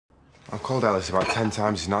I've called Ellis about 10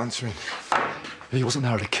 times, he's not answering. If he wasn't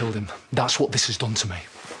there, I'd have killed him. That's what this has done to me.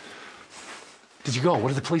 Did you go? What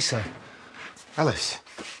did the police say? Ellis?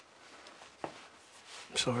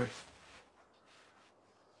 I'm sorry.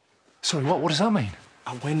 Sorry, what? What does that mean?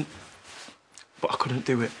 I went, but I couldn't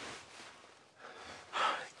do it.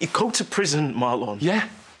 He'd go to prison, Marlon. Yeah?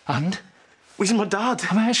 And? He's my dad.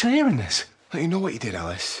 Am I actually hearing this? You know what he did,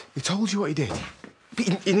 Ellis. He told you what he did. But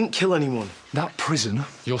he didn't kill anyone. That prison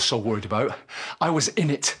you're so worried about, I was in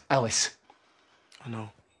it, Ellis. I know.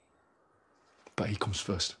 But he comes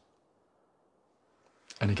first.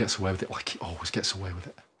 And he gets away with it like he always gets away with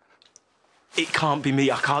it. It can't be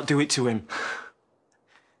me. I can't do it to him.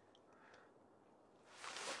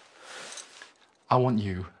 I want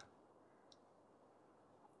you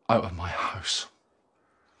out of my house.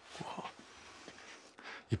 What?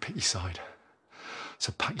 You pick your side.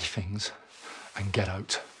 So pack your things and get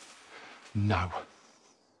out. Now.